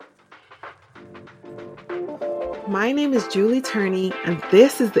My name is Julie Turney, and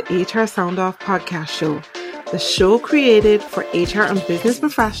this is the HR Sound Off podcast show, the show created for HR and business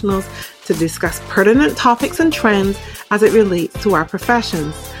professionals to discuss pertinent topics and trends as it relates to our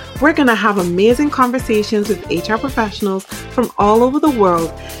professions. We're going to have amazing conversations with HR professionals from all over the world,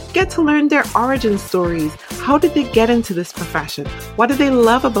 get to learn their origin stories. How did they get into this profession? What do they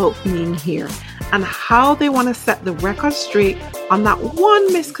love about being here? And how they want to set the record straight on that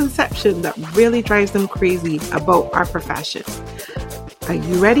one misconception that really drives them crazy about our profession. Are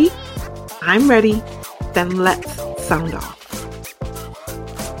you ready? I'm ready. Then let's sound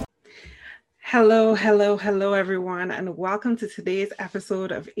off. Hello, everyone, and welcome to today's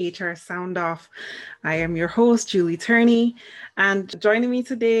episode of HR Sound Off. I am your host, Julie Turney, and joining me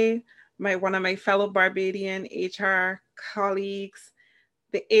today, one of my fellow Barbadian HR colleagues,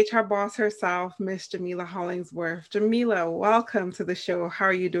 the HR boss herself, Miss Jamila Hollingsworth. Jamila, welcome to the show. How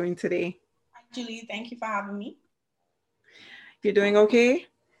are you doing today? Hi, Julie. Thank you for having me. You're doing okay?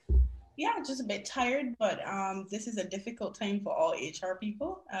 Yeah, just a bit tired, but this is a difficult time for all HR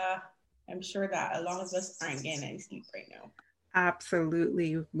people. I'm sure that a lot of us aren't getting any sleep right now.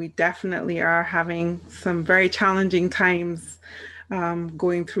 Absolutely. We definitely are having some very challenging times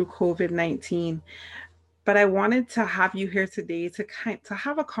going through COVID-19. But I wanted to have you here today to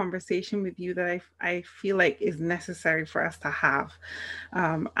have a conversation with you that I feel like is necessary for us to have.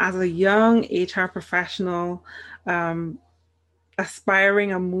 As a young HR professional,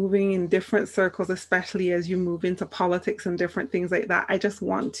 aspiring and moving in different circles, especially as you move into politics and different things like that, I just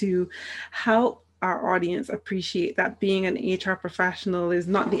want to help our audience appreciate that being an HR professional is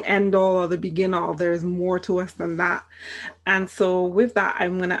not the end all or the begin all. There's more to us than that. And so with that,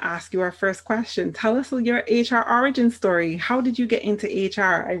 I'm going to ask you our first question. Tell us your HR origin story. How did you get into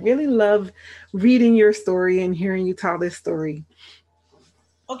HR? I really love reading your story and hearing you tell this story.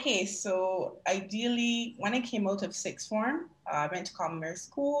 Okay, so ideally, when I came out of sixth form, I went to Commerce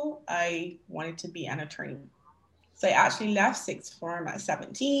School. I wanted to be an attorney. So I actually left sixth form at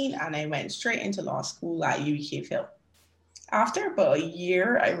 17 and I went straight into law school at UWI Phil. After about a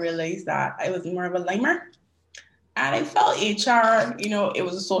year, I realized that I was more of a limer. And I felt HR, it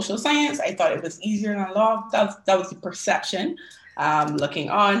was a social science. I thought it was easier than law. That was the perception looking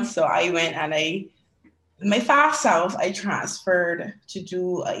on. So I went and my fast self, I transferred to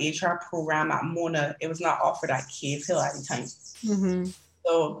do a HR program at Mona. It was not offered at Cave Hill at the time. Mm-hmm.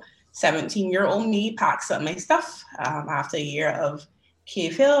 So 17-year-old me packs up my stuff after a year of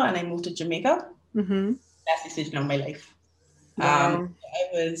Cave Hill and I moved to Jamaica. Mm-hmm. Best decision of my life. Wow. I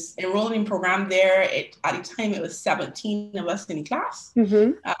was enrolled in a program there. At the time, it was 17 of us in the class.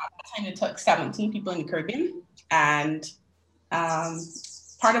 Mm-hmm. At the time, it took 17 people in the Caribbean. And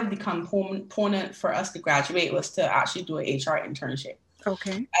part of the component for us to graduate was to actually do an HR internship.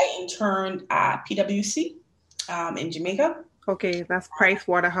 Okay. I interned at PwC in Jamaica. Okay, that's Price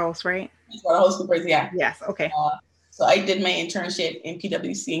Waterhouse, right? Price Waterhouse, yeah. Yes, okay. So I did my internship in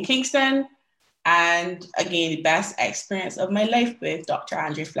PwC in Kingston. And again, the best experience of my life with Dr.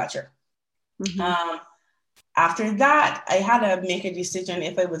 Andre Fletcher. Mm-hmm. After that, I had to make a decision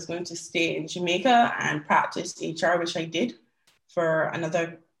if I was going to stay in Jamaica and practice HR, which I did for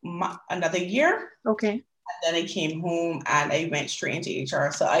another year. Okay. And then I came home and I went straight into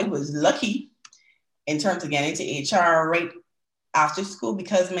HR. So I was lucky in terms of getting into HR right after school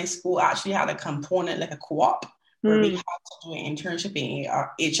because my school actually had a component like a co-op where we had to do an internship in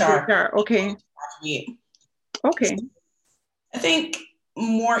HR. Okay. Okay. I think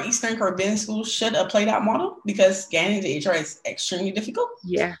more Eastern Caribbean schools should apply that model because getting into HR is extremely difficult.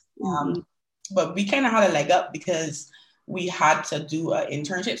 Yeah. But we kind of had a leg up because we had to do an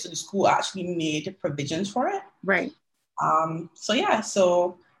internship. So the school actually made provisions for it. Right.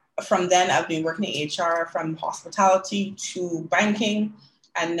 So from then I've been working in HR from hospitality to banking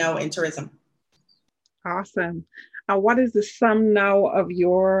and now in tourism. Awesome. What is the sum now of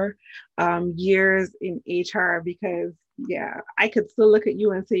your years in HR? Because, I could still look at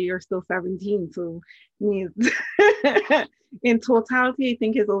you and say you're still 17. So in totality, I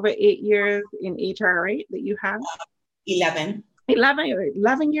think it's over 8 years in HR, right? That you have? 11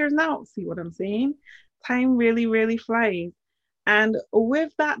 years now. See what I'm saying? Time really, really flies. And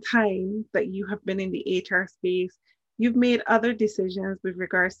with that time that you have been in the HR space, you've made other decisions with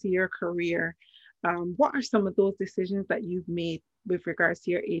regards to your career. What are some of those decisions that you've made with regards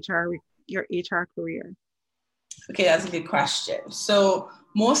to your HR career? Okay, that's a good question. So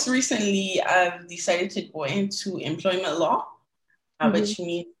most recently, I've decided to go into employment law, which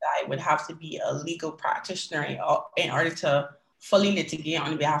means that I would have to be a legal practitioner in order to fully litigate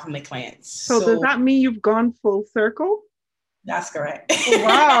on behalf of my clients. So does that mean you've gone full circle? That's correct.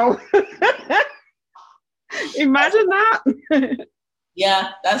 Wow. Imagine that.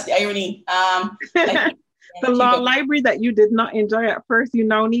 Yeah, that's the irony. Like, The law library that you did not enjoy at first, you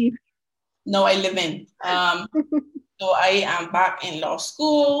now need. No, I live in. So I am back in law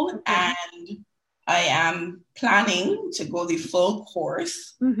school, and I am planning to go the full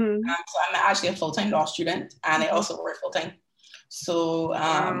course. So I'm actually a full-time law student, and I also work full-time. So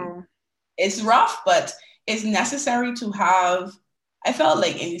it's rough, but it's necessary to have. I felt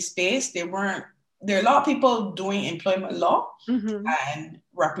like in the space, there are a lot of people doing employment law and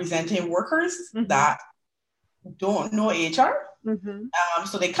representing workers that don't know HR.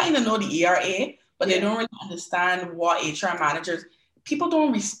 So they kind of know the ERA, but they don't really understand what HR managers, people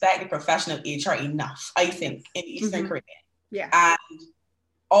don't respect the profession of HR enough, I think, in Eastern Caribbean. Yeah. And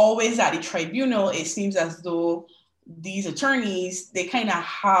always at the tribunal, it seems as though these attorneys,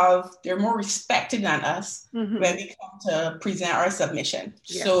 they're more respected than us when we come to present our submission.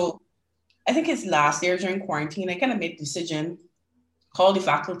 Yeah. So I think it's last year during quarantine, I kind of made a decision, called the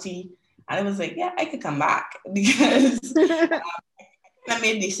faculty, and I was like, yeah, I could come back because I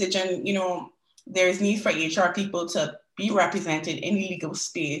made a decision, there's need for HR people to be represented in the legal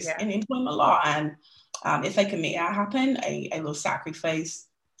space in employment law. And if I can make that happen, I will sacrifice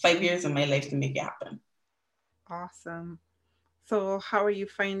 5 years of my life to make it happen. Awesome. So how are you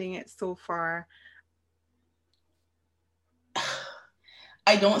finding it so far?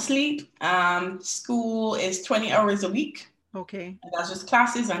 I don't sleep. School is 20 hours a week. Okay. And that's just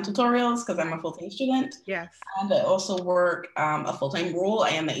classes and tutorials because I'm a full-time student. Yes. And I also work a full-time role.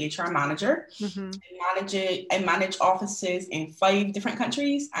 I am an HR manager. I manage offices in 5 different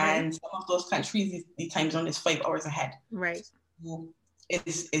countries, and some of those countries, the time zone is 5 hours ahead. Right. So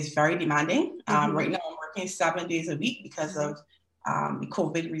it's very demanding. Right now, I'm working 7 days a week because of the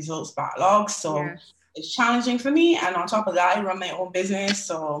COVID results backlog. So it's challenging for me. And on top of that, I run my own business.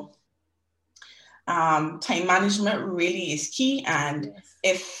 So time management really is key. And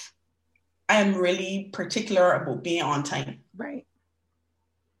if I'm really particular about being on time. Right.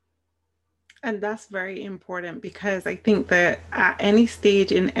 And that's very important because I think that at any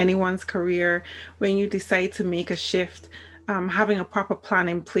stage in anyone's career, when you decide to make a shift, having a proper plan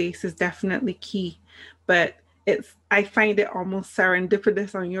in place is definitely key. But I find it almost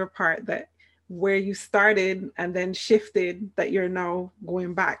serendipitous on your part that where you started and then shifted that you're now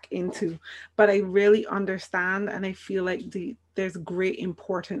going back into. But I really understand, and I feel like there's great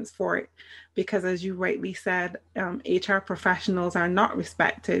importance for it because, as you rightly said, HR professionals are not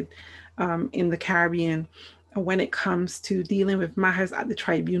respected in the Caribbean when it comes to dealing with matters at the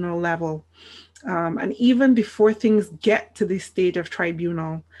tribunal level. And even before things get to this stage of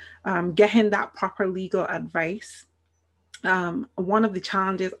tribunal, getting that proper legal advice. One of the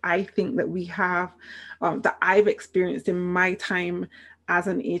challenges I think that we have, that I've experienced in my time as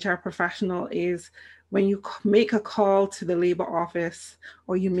an HR professional, is when you make a call to the labor office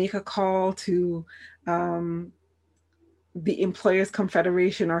or you make a call to the Employers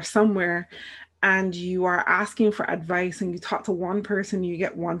Confederation or somewhere, and you are asking for advice and you talk to one person, you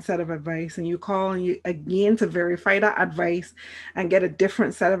get one set of advice, and you call and you again to verify that advice and get a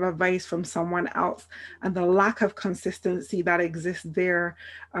different set of advice from someone else. And the lack of consistency that exists there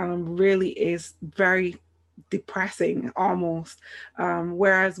really is very depressing almost.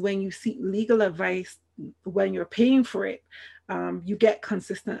 Whereas when you seek legal advice, when you're paying for it, you get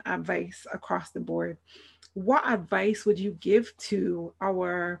consistent advice across the board. What advice would you give to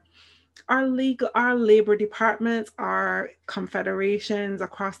our labor departments, our confederations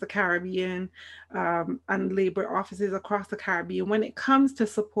across the Caribbean, and labor offices across the Caribbean when it comes to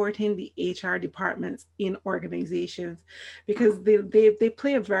supporting the HR departments in organizations? Because they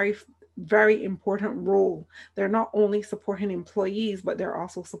play a very, very important role. They're not only supporting employees, but they're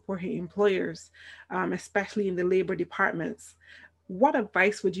also supporting employers, especially in the labor departments. What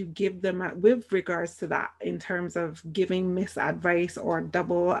advice would you give them with regards to that in terms of giving misadvice or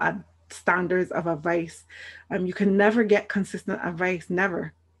double standards of advice? You can never get consistent advice,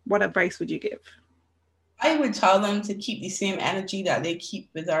 never. What advice would you give? I would tell them to keep the same energy that they keep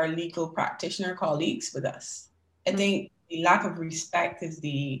with our legal practitioner colleagues with us. I think the lack of respect is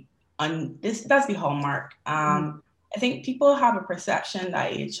that's the hallmark. I think people have a perception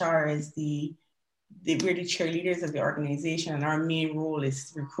that HR is we're the cheerleaders of the organization and our main role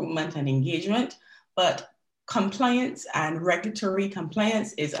is recruitment and engagement, but compliance and regulatory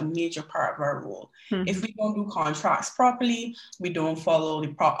compliance is a major part of our role. If we don't do contracts properly, we don't follow the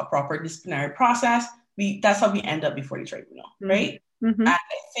proper disciplinary process, that's how we end up before the tribunal, right? And I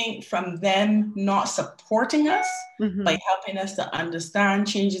think from them not supporting us by helping us to understand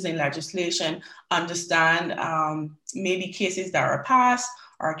changes in legislation, understand maybe cases that are passed,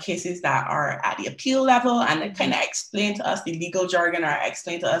 or cases that are at the appeal level, and they kind of explain to us the legal jargon or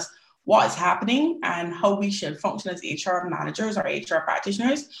explain to us what is happening and how we should function as HR managers or HR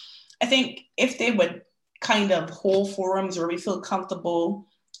practitioners. I think if they would kind of hold forums where we feel comfortable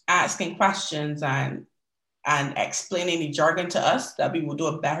asking questions and explaining the jargon to us, that we will do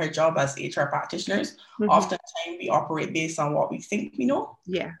a better job as HR practitioners. Oftentimes we operate based on what we think we know.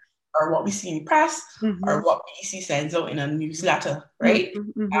 Yeah. Or what we see in press, or what BEC sends out in a newsletter, right?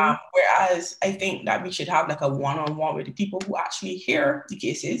 Whereas I think that we should have like a one-on-one with the people who actually hear the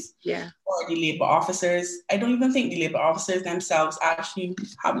cases, or the labor officers. I don't even think the labor officers themselves actually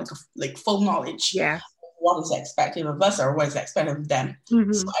have like full knowledge of what is expected of us or what is expected of them.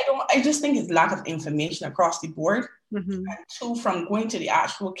 So I just think it's lack of information across the board. And two, from going to the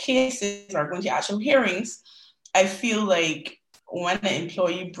actual cases or going to actual hearings, I feel like when an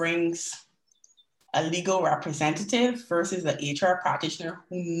employee brings a legal representative versus an HR practitioner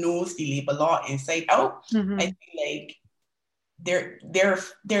who knows the labor law inside out, I feel like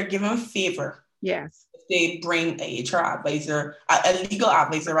they're given favor. Yes. If they bring a HR advisor, a legal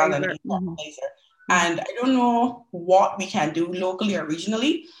advisor rather than an HR advisor. And I don't know what we can do locally or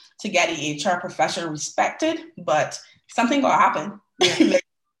regionally to get the HR profession respected, but something will happen.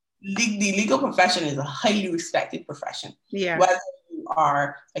 The legal profession is a highly respected profession. Yeah. Whether you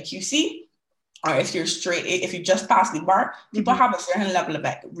are a QC or if you just passed the bar, people have a certain level of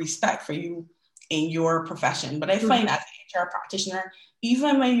respect for you in your profession. But I find as an HR practitioner,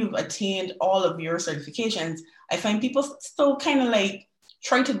 even when you've attained all of your certifications, I find people still kind of like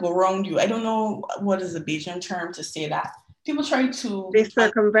try to go around you. I don't know what is the Bayesian term to say that. People try to... They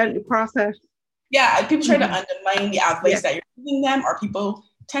circumvent the process. Yeah, people try to undermine the advice that you're giving them, or people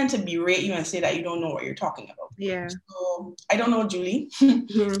tend to berate you and say that you don't know what you're talking about. Yeah. So I don't know, Julie.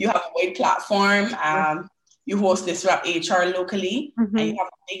 You have a wide platform. You host Disrupt HR locally, and you have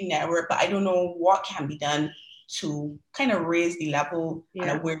a big network, but I don't know what can be done to kind of raise the level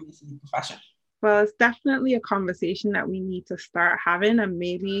and awareness in the profession. Well, it's definitely a conversation that we need to start having, and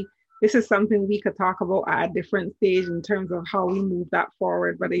maybe this is something we could talk about at a different stage in terms of how we move that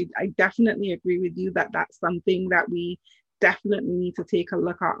forward. But I definitely agree with you that that's something that we definitely need to take a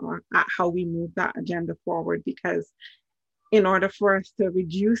look at how we move that agenda forward, because in order for us to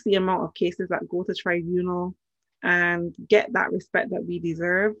reduce the amount of cases that go to tribunal and get that respect that we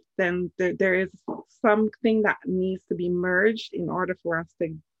deserve, then there is something that needs to be merged in order for us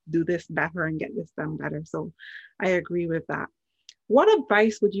to do this better and get this done better. So I agree with that. What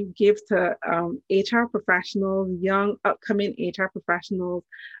advice would you give to HR professionals, young upcoming HR professionals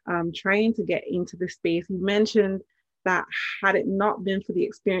trying to get into this space? You mentioned that had it not been for the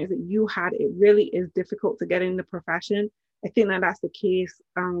experience that you had, it really is difficult to get in the profession. I think that that's the case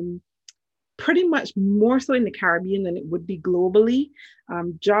pretty much more so in the Caribbean than it would be globally.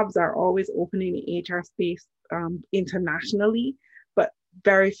 Jobs are always opening in the HR space internationally, but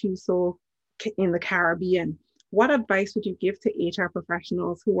very few so in the Caribbean. What advice would you give to HR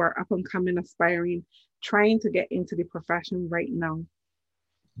professionals who are up and coming, aspiring, trying to get into the profession right now?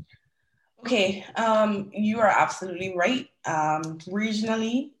 Okay, you are absolutely right.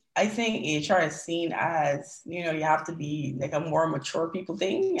 Regionally, I think HR is seen as, you have to be like a more mature people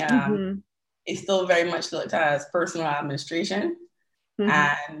thing. It's still very much looked at as personal administration.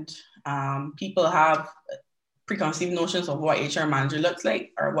 And people have preconceived notions of what HR manager looks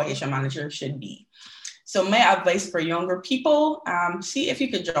like or what HR manager should be. So my advice for younger people, see if you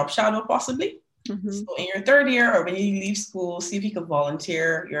could job shadow possibly. So in your third year or when you leave school, see if you could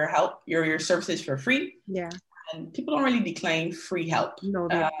volunteer your help, your services for free. Yeah. And people don't really decline free help. No,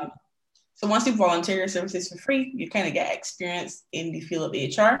 so once you volunteer your services for free, you kind of get experience in the field of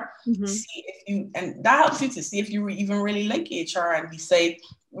HR. See if and that helps you to see if you even really like HR and decide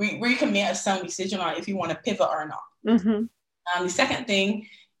where you can make a sound decision on if you want to pivot or not. The second thing,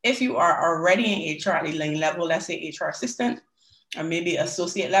 if you are already in HR at a level, let's say HR assistant or maybe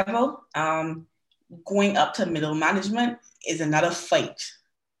associate level, going up to middle management is another fight.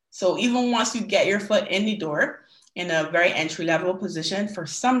 So even once you get your foot in the door in a very entry level position, for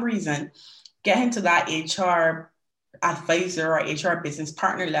some reason, getting to that HR advisor or HR business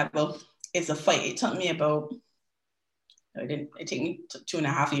partner level is a fight. It took me it took me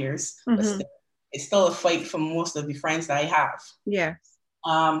 2.5 years, but still, it's still a fight for most of the friends that I have. Yes.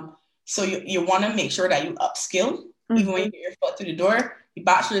 So you want to make sure that you upskill, even when you get your foot through the door. The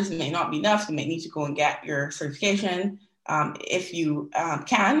bachelor's may not be enough. You may need to go and get your certification. If you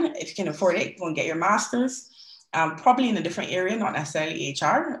can afford it, go and get your master's. Probably in a different area, not necessarily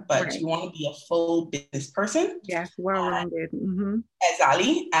HR, but you want to be a full business person. Yes, well-rounded.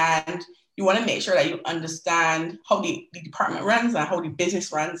 Exactly. And you want to make sure that you understand how the department runs and how the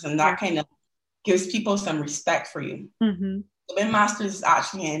business runs, and that kind of gives people some respect for you. Mm-hmm. So my master's is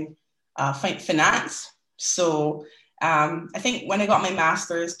actually in finance. So I think when I got my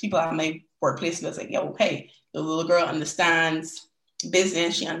master's, people at my workplace was like, yo, hey, the little girl understands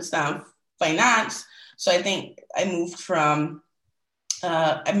business, she understands finance. So I think I moved to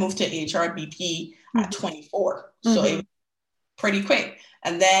HRBP at 24. So it was pretty quick.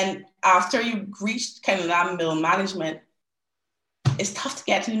 And then after you reach kind of that middle management, it's tough to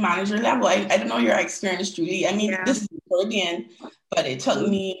get to the manager level. I don't know your experience, Julie. I mean, this is the Caribbean, but it took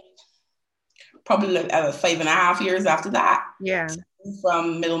me probably 5.5 years after that. Yeah.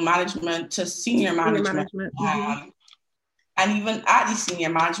 From middle management to senior management. And even at the senior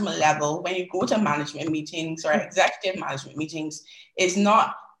management level, when you go to management meetings or executive management meetings, it's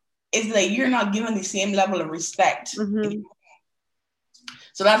like you're not given the same level of respect.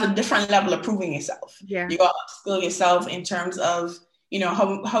 So that's a different level of proving yourself. Yeah. You got to skill yourself in terms of,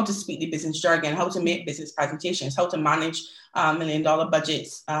 how to speak the business jargon, how to make business presentations, how to manage $1 million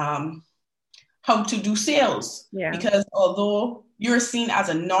budgets, how to do sales. Yeah. Because although you're seen as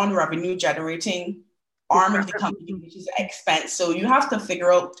a non-revenue generating arm of the company, which is expense. So you have to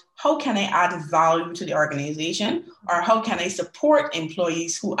figure out, how can I add value to the organization, or how can I support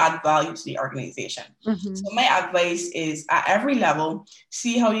employees who add value to the organization? So my advice is, at every level,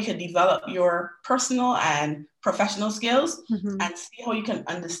 see how you can develop your personal and professional skills, and see how you can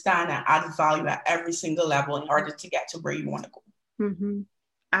understand and add value at every single level in order to get to where you want to go.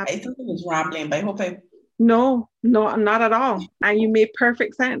 I think it was rambling, but I hope No, not at all. And you made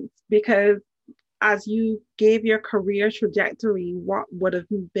perfect sense, because as you gave your career trajectory, what would have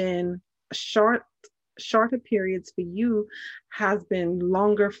been shorter periods for you has been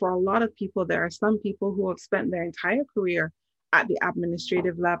longer for a lot of people. There are some people who have spent their entire career at the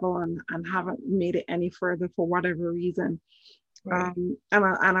administrative level and haven't made it any further for whatever reason. Right.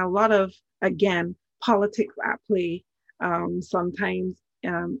 And a lot of, again, politics at play sometimes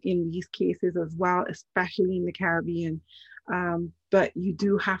in these cases as well, especially in the Caribbean. But you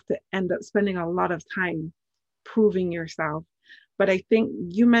do have to end up spending a lot of time proving yourself. But I think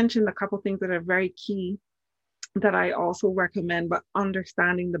you mentioned a couple things that are very key that I also recommend, but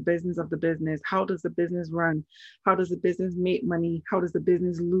understanding the business of the business. How does the business run? How does the business make money? How does the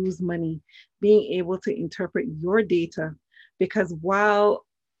business lose money? Being able to interpret your data, because while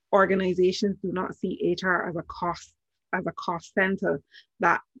organizations do not see HR as a cost center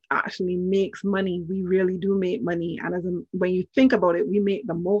that actually makes money, we really do make money. And when you think about it, we make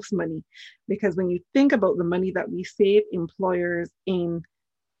the most money, because when you think about the money that we save employers in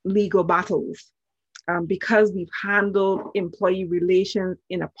legal battles, because we've handled employee relations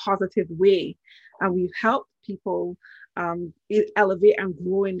in a positive way, and we've helped people elevate and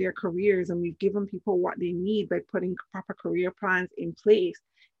grow in their careers, and we've given people what they need by putting proper career plans in place,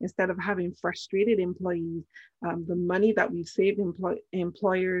 instead of having frustrated employees. The money that we've saved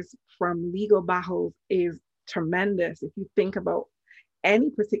employers from legal battles is tremendous. If you think about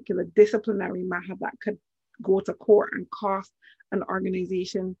any particular disciplinary matter that could go to court and cost an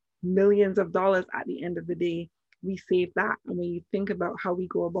organization millions of dollars at the end of the day, we save that. And when you think about how we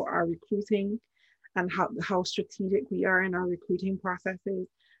go about our recruiting and how strategic we are in our recruiting processes,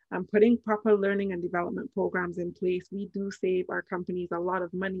 and putting proper learning and development programs in place, we do save our companies a lot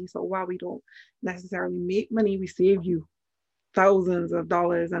of money. So while we don't necessarily make money, we save you thousands of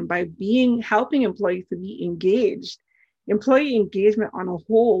dollars. And by helping employees to be engaged, employee engagement on a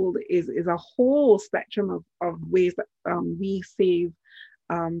whole is a whole spectrum of ways that we save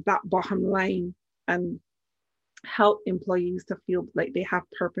that bottom line and help employees to feel like they have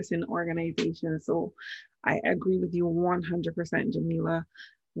purpose in the organization. So I agree with you 100%, Jamila.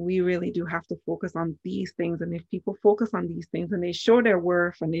 We really do have to focus on these things. And if people focus on these things and they show their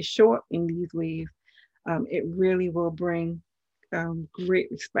worth and they show up in these ways, it really will bring great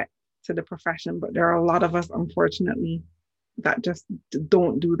respect to the profession. But there are a lot of us, unfortunately, that just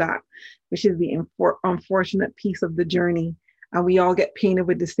don't do that, which is the unfortunate piece of the journey. And we all get painted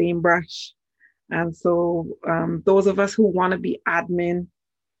with the same brush. And so those of us who want to be admin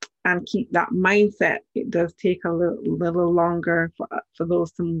and keep that mindset, it does take a little longer for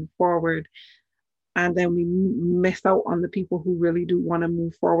those to move forward. And then we miss out on the people who really do want to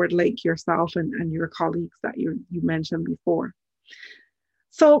move forward, like yourself and your colleagues that you mentioned before.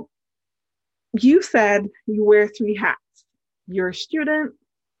 So you said you wear 3 hats. You're a student,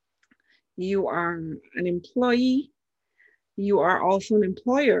 you are an employee, you are also an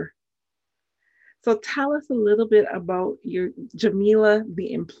employer. So tell us a little bit about Jamila,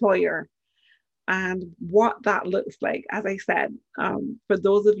 the employer, and what that looks like. As I said, for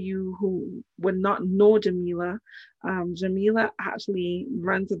those of you who would not know Jamila, Jamila actually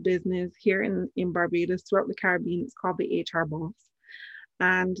runs a business here in Barbados, throughout the Caribbean. It's called the HR Boss.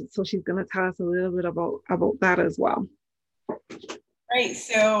 And so she's going to tell us a little bit about that as well. Right.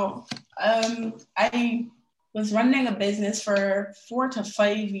 So I was running a business for 4 to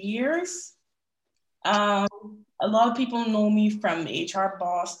 5 years. A lot of people know me from HR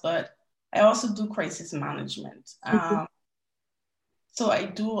Boss, but I also do crisis management. So I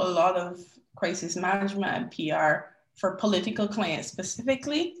do a lot of crisis management and PR for political clients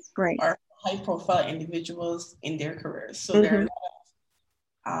specifically, right, or high-profile individuals in their careers. So there are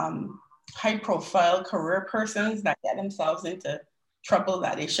a lot of high-profile career persons that get themselves into trouble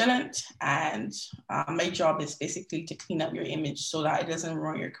that they shouldn't. And my job is basically to clean up your image so that it doesn't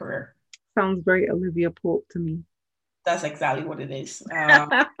ruin your career. Sounds very Olivia Pope to me. That's exactly what it is.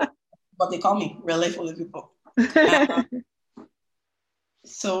 What they call me, real life Olivia Pope.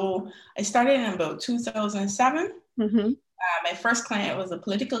 So I started in about 2007. My first client was a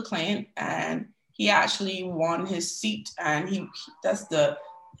political client, and he actually won his seat. And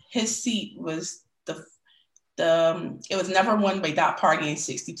his seat was it was never won by that party in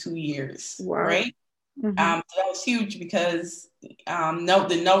 62 years. Wow. Right? So that was huge because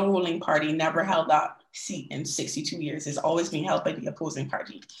the no ruling party never held that seat in 62 years. It's always been held by the opposing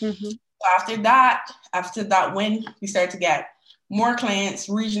party. So after that win, we started to get more clients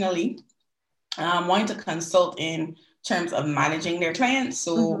regionally, wanting to consult in terms of managing their clients.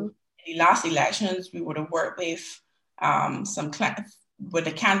 So in the last elections, we would have worked with with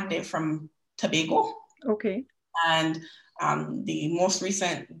a candidate from Tobago. Okay. And the most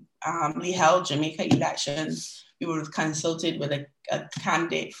recently held Jamaica elections, we would have consulted with a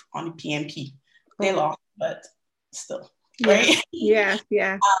candidate on the PNP. They lost, but still. Right? Yeah.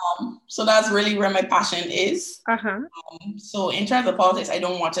 So that's really where my passion is. So in terms of politics, I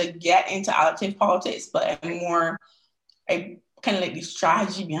don't want to get into active politics, but I kind of like the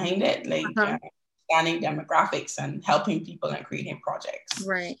strategy behind it, like understanding demographics and helping people and creating projects.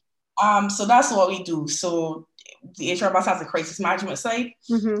 Right. So that's what we do. So the HR Boss has a crisis management side.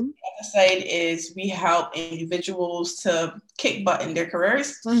 The other side is we help individuals to kick butt in their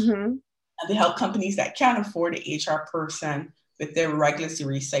careers. And they help companies that can't afford an HR person with their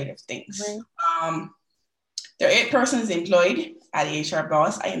regulatory side of things. Right. There are 8 persons employed at the HR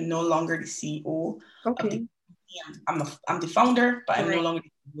Boss. I am no longer the CEO. Okay. I'm the founder, but I'm no longer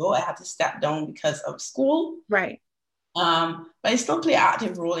the CEO. I had to step down because of school. Right. But I still play an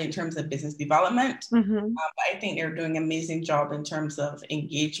active role in terms of business development. But I think they're doing an amazing job in terms of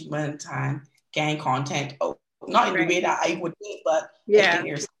engagement and getting content out. Not in the way that I would do, but I think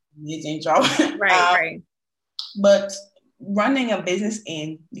there's amazing job. Right. But running a business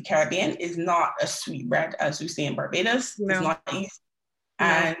in the Caribbean is not a sweet bread, as we say in Barbados. No. It's not easy. No.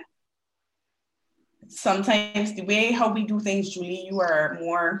 And sometimes the way how we do things, Julie, you are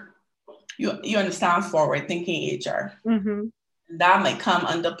more, you understand forward thinking HR. That might come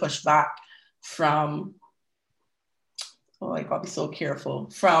under pushback from, I gotta be so careful,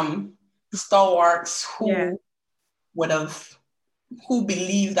 from stalwarts who who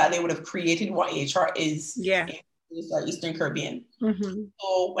believe that they would have created what HR is in the Eastern Caribbean.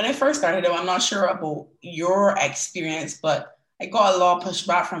 So when I first started, I'm not sure about your experience, but I got a lot of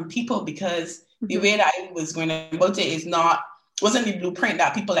pushback from people because the way that I was going about it wasn't the blueprint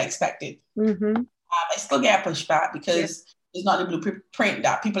that people expected. I still get pushback because it's not the blueprint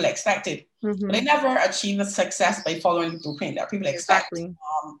that people expected. But I never achieved a success by following the blueprint that people expect.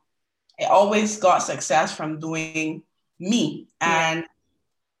 I always got success from doing me and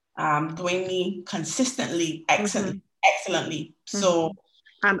doing me consistently, excellently. So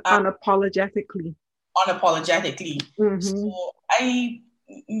and unapologetically. So I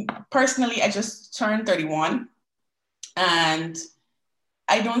personally, I just turned 31, and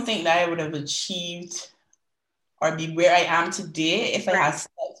I don't think that I would have achieved or be where I am today if I had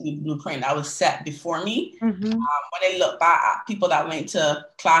set the blueprint that was set before me. When I look back at people that went to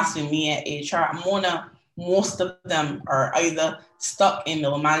class with me at HR, most of them are either stuck in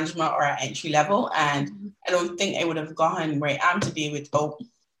middle management or at entry level. And I don't think I would have gotten where I am today without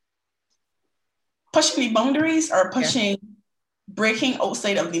pushing the boundaries or breaking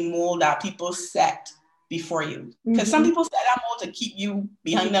outside of the mold that people set before you. Because some people set that mold to keep you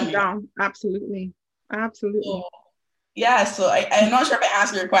behind them. Down. Absolutely. So, so I'm not sure if I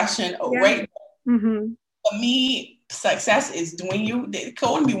answered your question right. For me, success is doing you. It can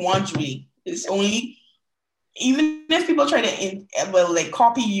only be one, Julie. It's only, even if people try to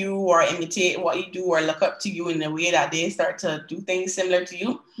copy you or imitate what you do or look up to you in a way that they start to do things similar to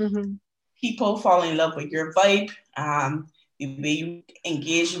you, people fall in love with your vibe, the way you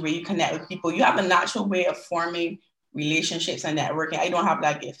engage, the way you connect with people. You have a natural way of forming relationships and networking. I don't have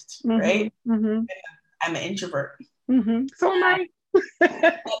that gift, right? I'm an introvert. So am I.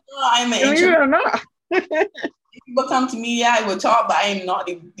 I'm an introvert. People come to me, I will talk, but I am not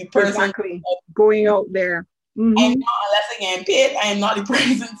the person going out there. I'm not, unless I get paid, I am not the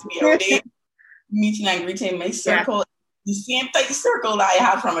person to be out there meeting and greeting my circle, the same type of circle that I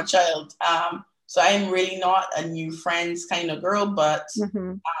had from a child. So I'm really not a new friends kind of girl, but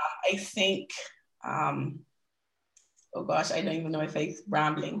I think, oh gosh, I don't even know if I'm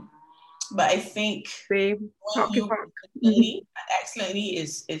rambling, but I think excellently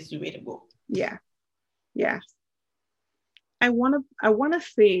is the way to go. Yeah. Yes. I want to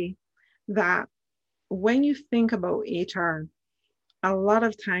say that when you think about HR, a lot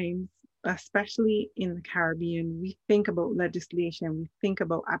of times, especially in the Caribbean, we think about legislation, we think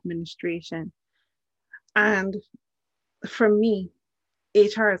about administration. And for me,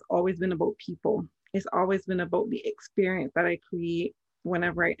 HR has always been about people. It's always been about the experience that I create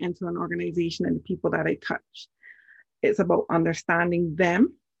whenever I enter an organization and the people that I touch. It's about understanding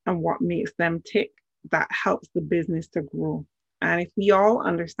them and what makes them tick. That helps the business to grow. And if we all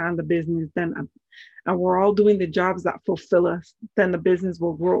understand the business, then and we're all doing the jobs that fulfill us, then the business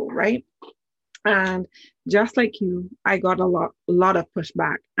will grow, right? And just like you, I got a lot of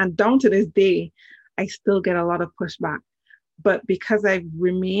pushback. And down to this day, I still get a lot of pushback. But because I've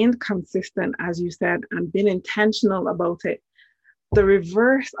remained consistent, as you said, and been intentional about it, the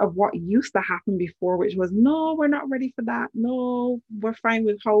reverse of what used to happen before, which was, no, we're not ready for that. No, we're fine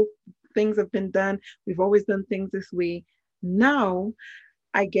with how things have been done. We've always done things this way. Now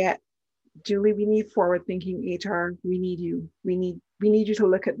I get, Julie, we need forward thinking HR. We need you. We need you to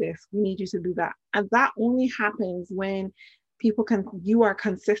look at this. We need you to do that. And that only happens when you are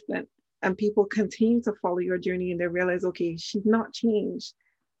consistent and people continue to follow your journey and they realize, okay, she's not changed.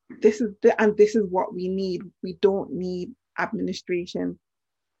 This is what we need. We don't need administration.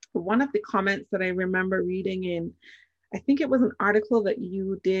 One of the comments that I remember reading in, I think it was an article that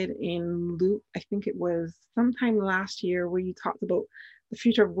you did in Loop. I think it was sometime last year where you talked about the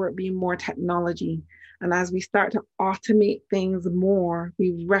future of work being more technology. And as we start to automate things more,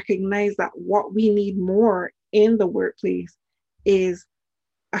 we recognize that what we need more in the workplace is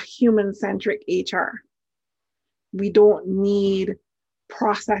a human-centric HR. We don't need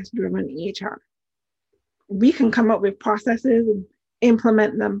process-driven HR. We can come up with processes and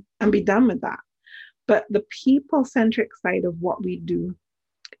implement them and be done with that. But the people-centric side of what we do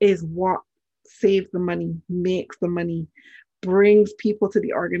is what saves the money, makes the money, brings people to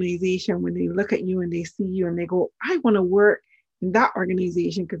the organization when they look at you and they see you and they go, I want to work in that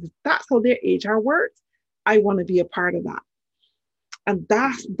organization because if that's how their HR works, I want to be a part of that. And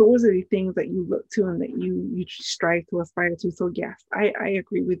those are the things that you look to and that you strive to aspire to. So yes, I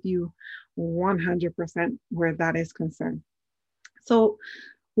agree with you 100% where that is concerned. So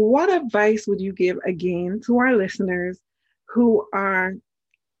what advice would you give again to our listeners who are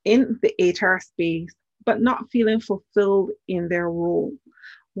in the HR space, but not feeling fulfilled in their role?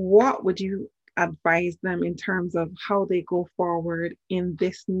 What would you advise them in terms of how they go forward in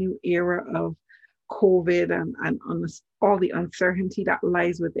this new era of COVID and all the uncertainty that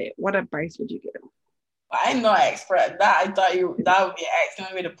lies with it? What advice would you give? I'm not an expert at that. I thought that would be an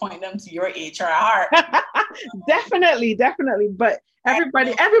excellent way to point them to your HR. Definitely. But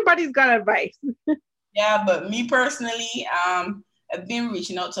everybody's got advice. Yeah, but me personally, I've been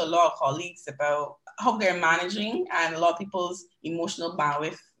reaching out to a lot of colleagues about how they're managing, and a lot of people's emotional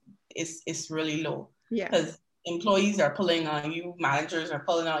bandwidth is really low. Yeah. Because employees are pulling on you, managers are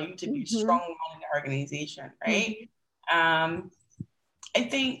pulling on you to be strong in the organization, right? I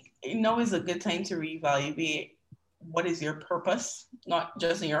think is a good time to reevaluate what is your purpose, not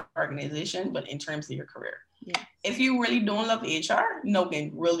just in your organization, but in terms of your career. Yeah. If you really don't love HR, no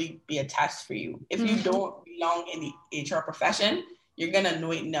can really be a test for you. If you don't belong in the HR profession, you're going to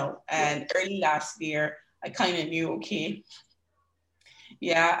know it now. And early last year, I kind of knew, okay,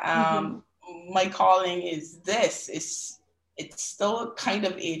 my calling is this. It's still kind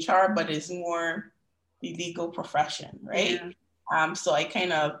of HR, but it's more the legal profession, right? Yeah. So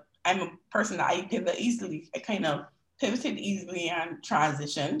I'm a person that I pivot easily. I kind of pivoted easily and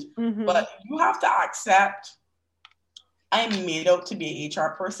transitioned. But you have to accept I'm made up to be an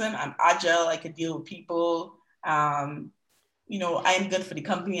HR person. I'm agile. I can deal with people. I'm good for the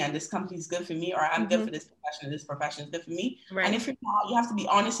company and this company is good for me, or I'm good for this profession and this profession is good for me. Right. And if you're not, you have to be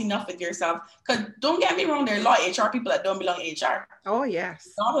honest enough with yourself. Because don't get me wrong, there are a lot of HR people that don't belong in HR. Oh, yes.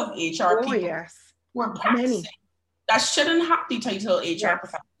 A lot of HR people yes. who are practicing that shouldn't have the title HR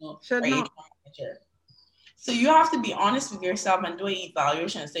professional or HR manager. So you have to be honest with yourself and do an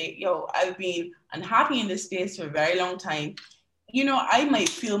evaluation and say, yo, I've been unhappy in this space for a very long time. You know, I might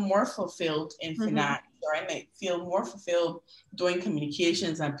feel more fulfilled in finance, or I might feel more fulfilled doing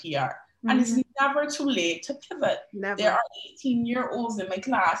communications and PR. And it's never too late to pivot. Never. There are 18-year-olds in my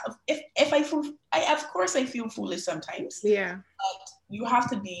class. If of course I feel foolish sometimes. Yeah. But you have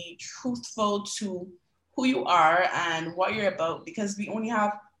to be truthful to who you are and what you're about, because we only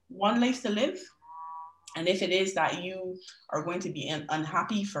have one life to live. And if it is that you are going to be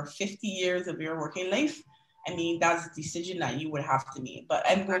unhappy for 50 years of your working life, I mean, that's a decision that you would have to make. But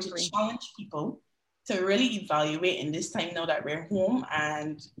I'm going to challenge people to really evaluate in this time now that we're home,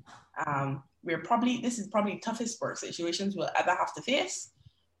 and this is probably the toughest work situations we'll ever have to face.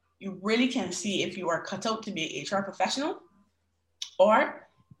 You really can see if you are cut out to be an HR professional, or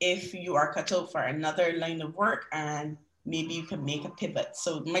if you are cut out for another line of work and maybe you can make a pivot.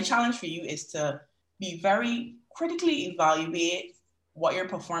 So my challenge for you is to be very critically evaluate what your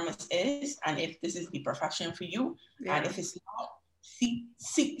performance is and if this is the profession for you. Yeah. And if it's not,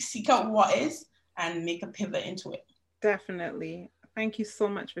 seek out what is and make a pivot into it. Definitely. Thank you so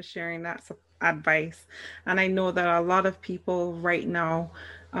much for sharing that advice. And I know that a lot of people right now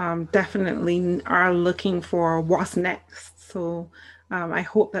definitely are looking for what's next. So I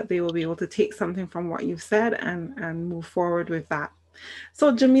hope that they will be able to take something from what you've said and move forward with that.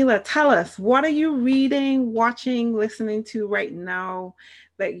 So Jamila, tell us, what are you reading, watching, listening to right now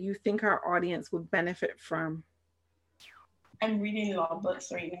that you think our audience would benefit from? I'm reading law books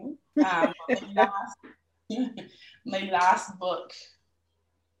right now. My last book,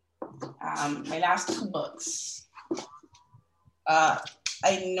 my last two books.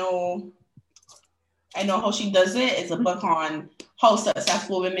 I know how she does it. It's a book on how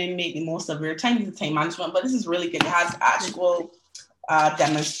successful women make the most of their time, the time management. But this is really good. It has actual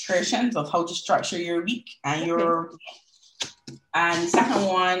demonstrations of how to structure your week and your. And the second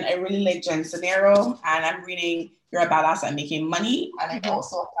one, I really like Jen Sincero, and I'm reading You're a Badass at Making Money. And I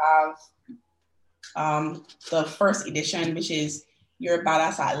also have the first edition, which is You're a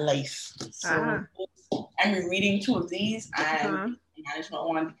Badass at Life. So I'm reading two of these and the management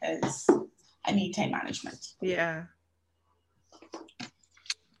one because I need time management. Yeah.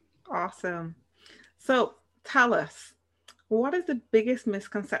 Awesome. So tell us, what is the biggest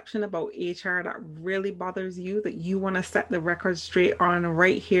misconception about HR that really bothers you that you want to set the record straight on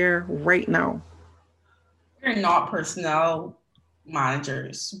right here, right now? We're not personnel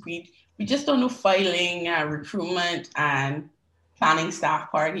managers. We just don't know filing, recruitment, and planning staff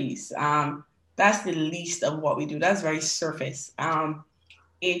parties. That's the least of what we do. That's very surface.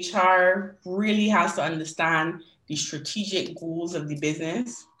 HR really has to understand the strategic goals of the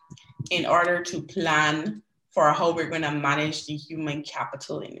business in order to plan for how we're going to manage the human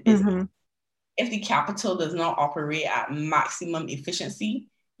capital in the business. If the capital does not operate at maximum efficiency,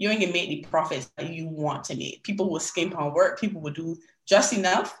 you ain't gonna make the profits that you want to make. People will skimp on work. People will do just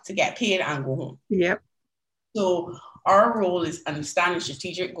enough to get paid and go home. Yep. So our role is understanding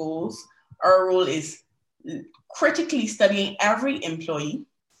strategic goals. Our role is critically studying every employee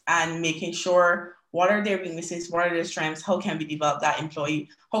and making sure what are their weaknesses, what are their strengths, how can we develop that employee,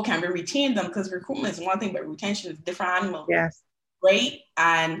 how can we retain them? Because recruitment is one thing, but retention is a different animal. Yes. Right?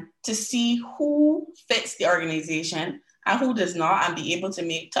 And to see who fits the organization and who does not, and be able to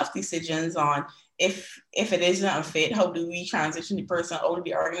make tough decisions on if it isn't a fit, how do we transition the person out of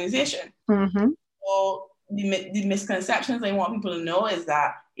the organization? So the misconceptions I want people to know is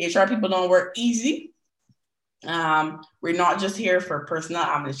that HR people don't work easy. We're not just here for personnel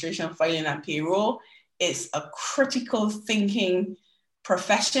administration, filing, and payroll. It's a critical thinking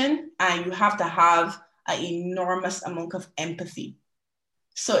profession, and you have to have an enormous amount of empathy.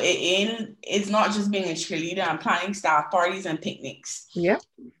 So it's not just being a cheerleader and planning staff parties and picnics. Yep.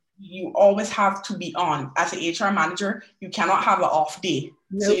 You always have to be on. As an HR manager, you cannot have an off day.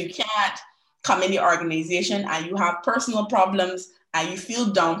 Nope. So you can't come in the organization and you have personal problems and you feel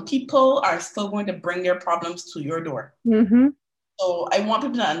down. People are still going to bring their problems to your door. So I want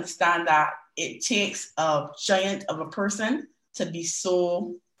people to understand that it takes a giant of a person to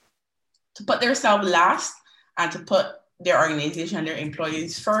put themselves last and to put their organization and their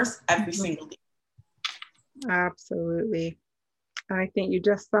employees first every single day. Absolutely. I think you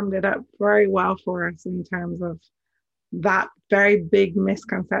just summed it up very well for us in terms of that very big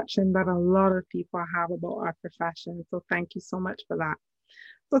misconception that a lot of people have about our profession. So thank you so much for that.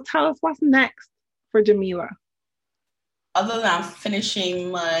 So tell us what's next for Jamila. Other than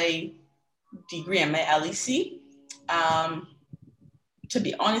finishing my degree and my LEC, to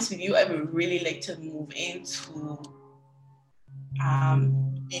be honest with you, I would really like to move into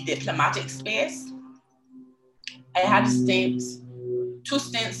the diplomatic space. I had two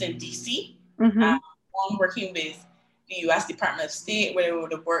stints in DC, one working with the U.S. Department of State, where I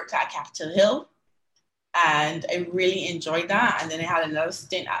would have worked at Capitol Hill, and I really enjoyed that. And then I had another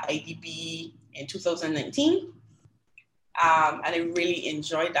stint at IDB in 2019, and I really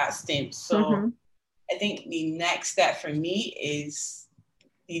enjoyed that stint. So I think the next step for me is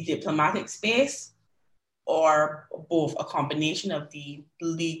the diplomatic space, or both, a combination of the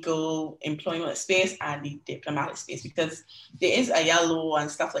legal employment space and the diplomatic space, because there is a yellow and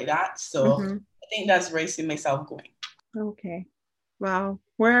stuff like that. So I think that's where I see myself going. Okay. Well,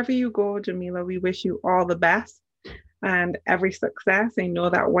 wherever you go, Jamila, we wish you all the best and every success. I know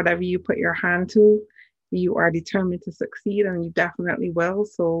that whatever you put your hand to, you are determined to succeed, and you definitely will.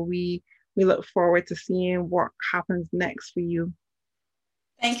 So we look forward to seeing what happens next for you.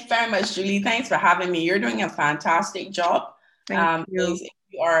 Thank you very much, Julie. Thanks for having me. You're doing a fantastic job. Thank you. If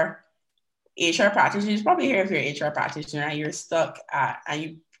you are HR practitioner, you probably hear if you're an HR practitioner and you're stuck and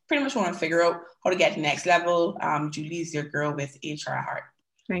you pretty much want to figure out how to get to the next level. Julie's your girl with HR at heart.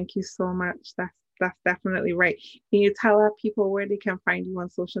 Thank you so much. That's definitely right. Can you tell our people where they can find you on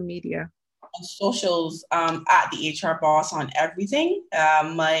social media? On socials, at the HR Boss on everything.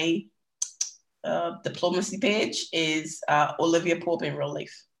 My diplomacy page is Olivia Pope in real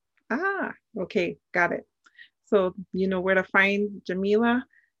life. Okay, got it. So you know where to find Jamila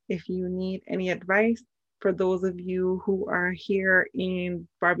if you need any advice. For those of you who are here in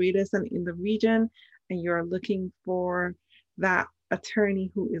Barbados and in the region, and you're looking for that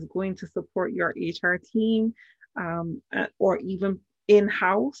attorney who is going to support your HR team, or even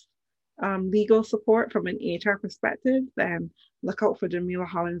in-house legal support from an HR perspective, then look out for Jamila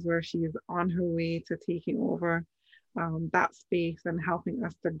Hollingsworth. She is on her way to taking over that space and helping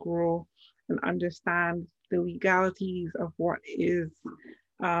us to grow and understand the legalities of what is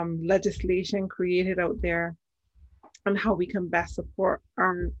legislation created out there and how we can best support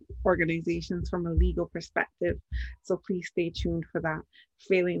our organizations from a legal perspective. So please stay tuned for that.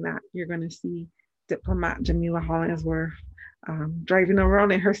 Failing that, you're going to see diplomat Jamila Hollingsworth driving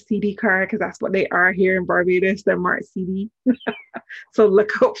around in her CD car, because that's what they are here in Barbados. They're marked CD. So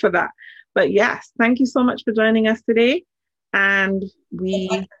look out for that. But yes, thank you so much for joining us today. And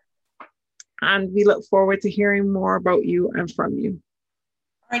we look forward to hearing more about you and from you.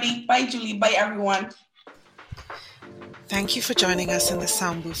 Alrighty. Bye, Julie. Bye, everyone. Thank you for joining us in the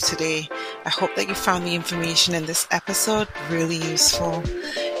sound booth today. I hope that you found the information in this episode really useful.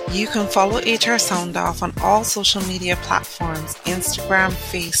 You can follow HR Sound Off on all social media platforms, Instagram,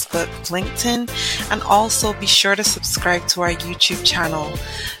 Facebook, LinkedIn, and also be sure to subscribe to our YouTube channel.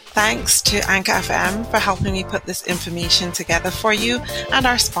 Thanks to Anchor FM for helping me put this information together for you, and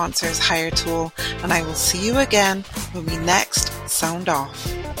our sponsors, HireTool. And I will see you again when we next sound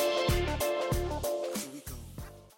off.